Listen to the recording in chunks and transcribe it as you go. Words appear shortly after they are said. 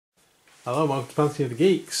Hello, welcome to Pantheon of the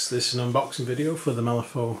Geeks. This is an unboxing video for the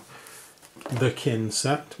Malifaux The Kin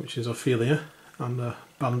set, which is Ophelia and a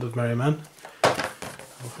band of merry men.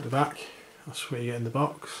 Look at the back, that's what you get in the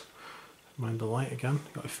box. Mind the light again.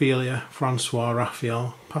 Got Ophelia, Francois,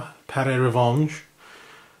 Raphael, Pere Revanche,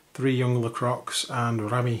 3 young Lacroix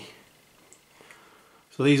and Rami.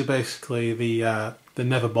 So these are basically the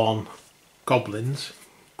never-born goblins,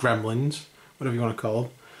 gremlins, whatever you want to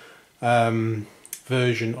call them.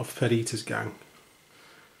 Version of Perdita's gang.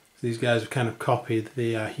 So these guys have kind of copied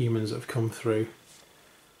the humans that have come through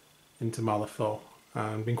into Malifaux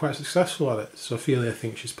and been quite successful at it. So Ophelia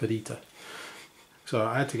thinks she's Perdita. So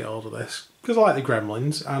I had to get hold of this because I like the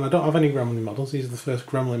Gremlins, and I don't have any Gremlin models. These are the first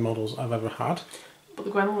Gremlin models I've ever had. But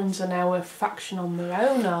the Gremlins are now a faction on their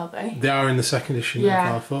own, are they? They are in the second edition of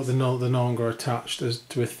Malifaux. They're no longer attached as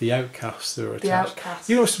with the Outcasts. They were attached. The Outcasts.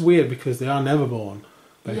 You know, it's weird because they are Neverborn.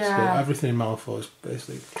 Basically, yeah. Everything in Malifaux is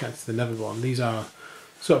basically connected to the Neverborn. These are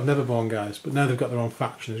sort of Neverborn guys, but now they've got their own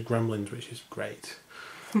faction as Gremlins, which is great.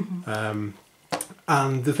 And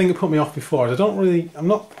the thing that put me off before is I don't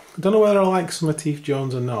know whether I like some of Teef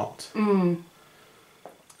Jones or not. The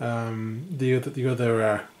other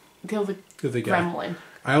guy. Gremlin.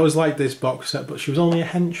 I always liked this box set, but she was only a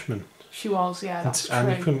henchman. She was, yeah, that's true.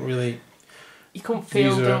 And you couldn't really feel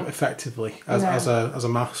use her effectively as a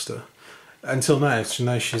master. Until now, so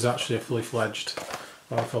now she's actually a fully fledged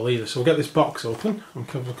Malifaux leader. So we'll get this box open and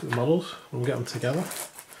have a look at the models and we'll get them together.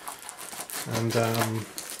 And so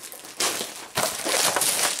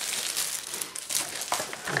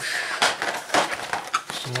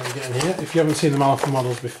what you get in here, if you haven't seen the Malifaux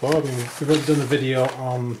models before, I mean, we've already done a video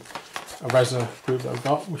on a Reza group that I've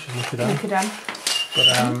got, which is Nicodem.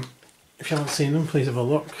 But if you haven't seen them, please have a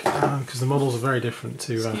look, because the models are very different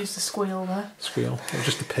to... Excuse the squeal there. Squeal, or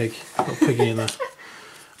just a pig. A little piggy in there.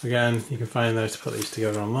 Again, you can find those to put these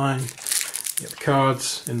together online. You get the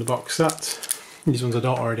cards in the box set. These ones I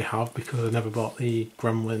don't already have because I never bought the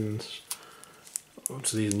Gremlins,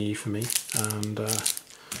 so these are new for me. And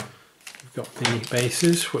we've got the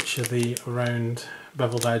bases, which are the round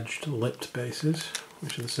beveled edged lipped bases,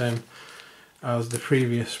 which are the same as the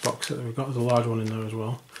previous box set that we've got. There's a large one in there as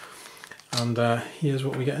well. And here's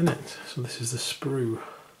what we get in it. So this is the sprue.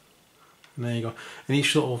 And there you go. And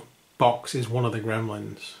each little box is one of the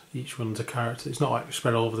Gremlins. Each one's a character. It's not like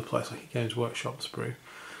spread all over the place like a Games Workshop sprue.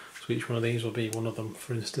 So each one of these will be one of them,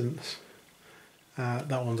 for instance.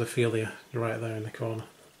 That one's Ophelia, right there in the corner.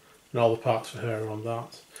 And all the parts for her are on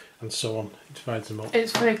that. And so on. It divides them up.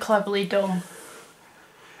 It's very cleverly done.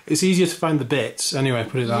 It's easier to find the bits, anyway,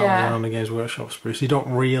 put it that way on the Games Workshop sprue. So you don't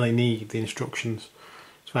really need the instructions.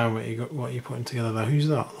 Find what you're putting together there. Who's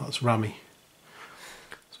that? That's Rami.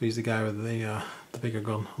 So he's the guy with the bigger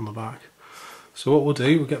gun on the back. So what we'll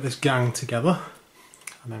do, we'll get this gang together,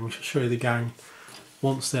 and then we shall show you the gang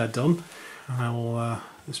once they're done. And I will.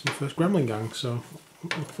 This is my first Gremlin gang, so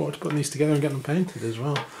I look forward to putting these together and getting them painted as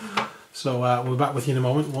well. So we'll be back with you in a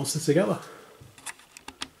moment once they're together.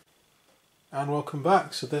 And welcome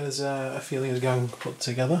back. So there's Ophelia's gang put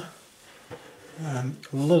together. A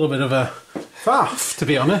little bit of a faff, to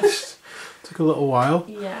be honest. Took a little while.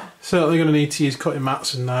 Yeah. Certainly going to need to use cutting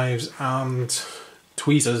mats and knives and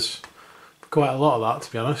tweezers. Quite a lot of that,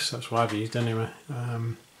 to be honest. That's what I've used anyway.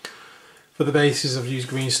 For the bases, I've used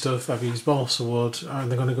green stuff. I've used balsa wood, and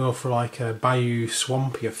they're going to go for like a bayou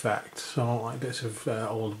swampy effect. So like bits of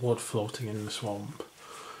old wood floating in the swamp.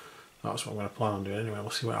 That's what I'm going to plan on doing anyway. We'll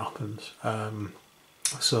see what happens.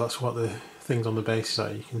 So that's what the things on the bases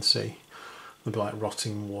are. You can see. They'll be like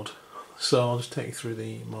rotting wood. So I'll just take you through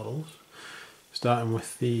the models. Starting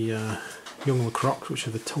with the young Lacroix, which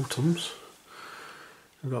are the totems.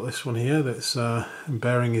 We've got this one here that's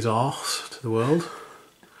bearing his arse to the world.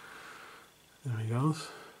 There he goes.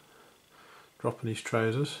 Dropping his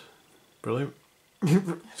trousers. Brilliant.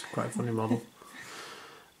 It's quite a funny model.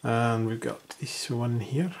 And we've got this one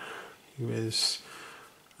here, who is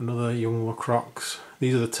another young Lacroix.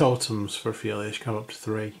 These are the totems for Ophelia. She can have up to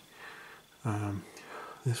 3.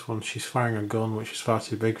 This one, she's firing a gun which is far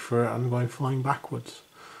too big for her and going flying backwards.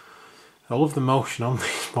 I love the motion on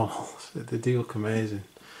these models, they do look amazing.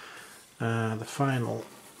 The final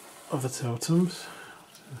of the totems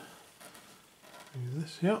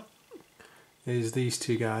is these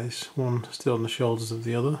 2 guys, one still on the shoulders of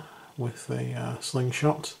the other with a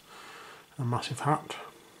slingshot and a massive hat.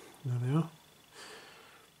 There they are.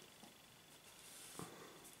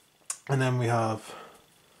 And then we have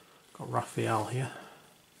got Raphael here.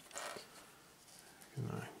 Can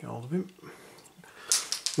I get hold of him?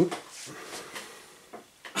 Oop.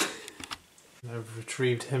 I've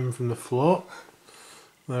retrieved him from the floor.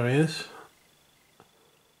 There he is.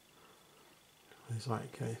 There's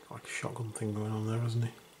like a shotgun thing going on there, hasn't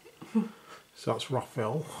he? So that's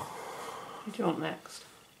Raphael. What do you want next?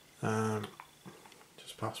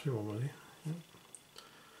 Just pass me one, will you? Yeah.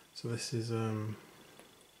 So this is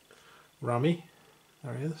Rami.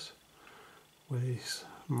 There he is. With his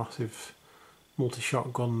massive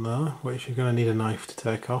multi-shot gun there, which you're going to need a knife to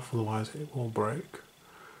take off, otherwise it will break.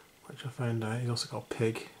 Which I found out. He's also got a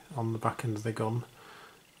pig on the back end of the gun,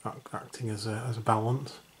 acting as a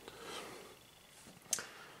balance.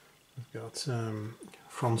 We've got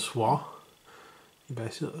Francois. He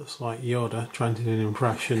basically looks like Yoda trying to do an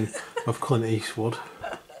impression of Clint Eastwood.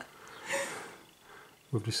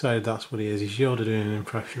 We've decided that's what he is. He's Yoda doing an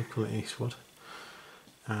impression of Clint Eastwood.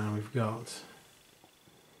 And we've got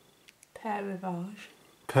Père Rivage.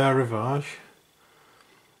 Père Rivage.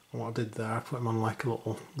 And what I did there, I put him on like a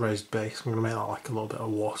little raised base. I'm going to make that like a little bit of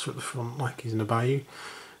water at the front, like he's in a bayou.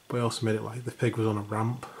 But I also made it like the pig was on a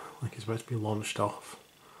ramp, like he's about to be launched off.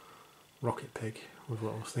 Rocket pig was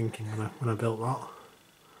what I was thinking when I built that.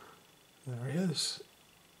 There he is.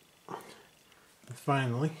 And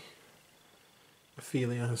finally,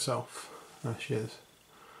 Ophelia herself. There she is.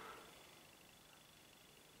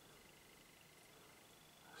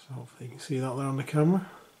 So hopefully you can see that there on the camera.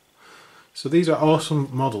 So these are awesome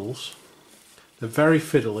models. They're very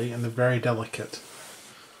fiddly and they're very delicate.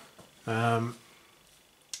 That's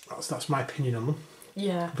my opinion on them.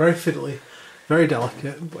 Yeah. Very fiddly, very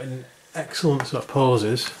delicate, but in excellent sort of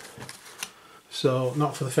poses. So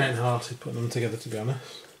not for the faint-hearted putting them together, to be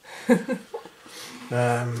honest.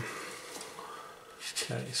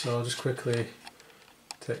 Okay, so I'll just quickly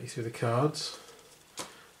take you through the cards.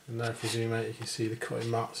 And now if you zoom out you can see the cutting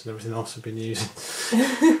mats and everything else I've been using.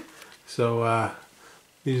 So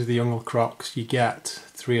these are the young crocs. You get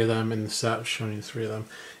 3 of them in the set. I've shown you 3 of them.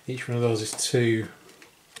 Each one of those is two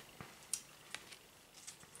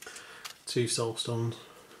soulstones.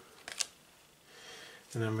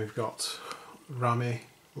 And then we've got Rami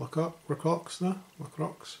Lacroix there.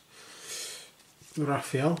 Lacroix.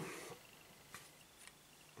 Raphael.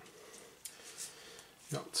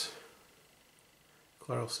 Got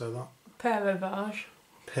Claire will say that. Père Rivage.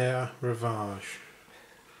 Père Rivage.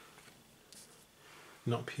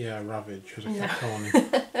 Not Pierre Ravage, as I kept calling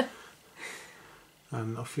him.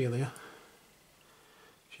 And Ophelia.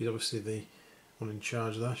 She's obviously the one in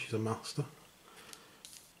charge there, she's a master.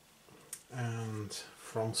 And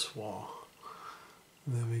Francois.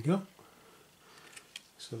 There we go.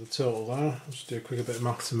 So the total there, I'll just do a quick bit of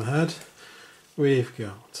maths in my head. We've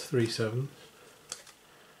got 3 7s.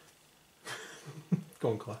 Go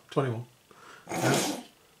on, Claire. 21.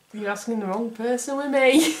 You're asking the wrong person with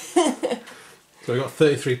me. So we got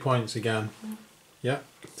 33 points again. Yeah.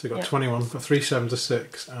 So we got 21. Got 3 7s, a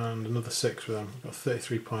 6, and another 6 with them. We've got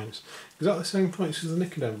 33 points. Exactly the same points as the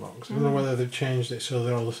Nicodem box. I don't know whether they've changed it so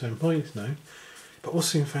they're all the same points now. But we'll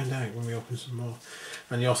soon find out when we open some more.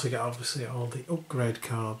 And you also get obviously all the upgrade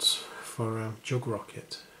cards for Jug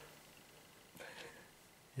Rocket.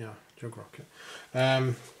 Yeah, Jug Rocket.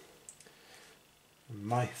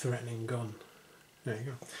 My Threatening Gun. There you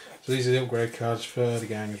go. So these are the upgrade cards for the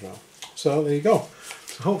gang as well. So there you go.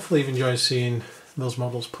 So hopefully you've enjoyed seeing those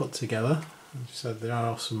models put together. As I said, they are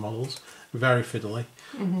awesome models. Very fiddly.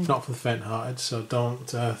 Not for the faint-hearted, so don't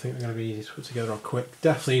think they're going to be easy to put together or quick.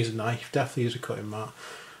 Definitely use a knife, definitely use a cutting mat.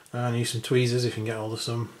 And use some tweezers if you can get hold of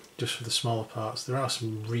some, just for the smaller parts. There are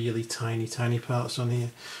some really tiny parts on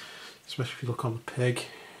here. Especially if you look on the pig.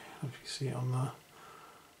 I don't know if you see it on there.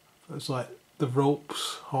 It's like the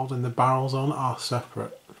ropes holding the barrels on are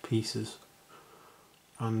separate pieces.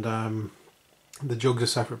 And the jug's a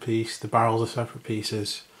separate piece, the barrels are separate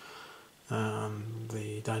pieces. And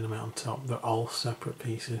the dynamite on top, they're all separate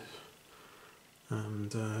pieces.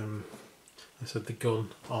 And I said the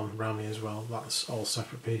gun on Rami as well, that's all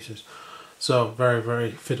separate pieces. So very,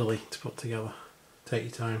 very fiddly to put together. Take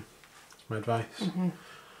your time, that's my advice.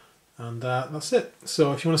 And that's it.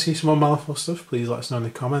 So if you want to see some more Malifaux stuff, please let us know in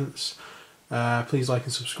the comments. Please like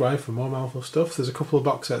and subscribe for more Malifaux stuff. There's a couple of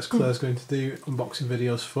box sets Claire's going to do unboxing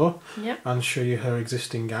videos for, and show you her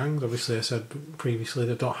existing gangs. Obviously I said previously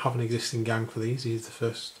that I don't have an existing gang for these. These are the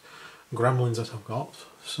first Gremlins that I've got.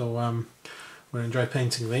 So I'm going to enjoy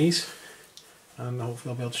painting these, and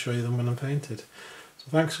hopefully I'll be able to show you them when I'm painted. So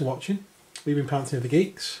thanks for watching. We've been Painting with the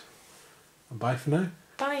Geeks, and bye for now.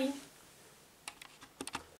 Bye.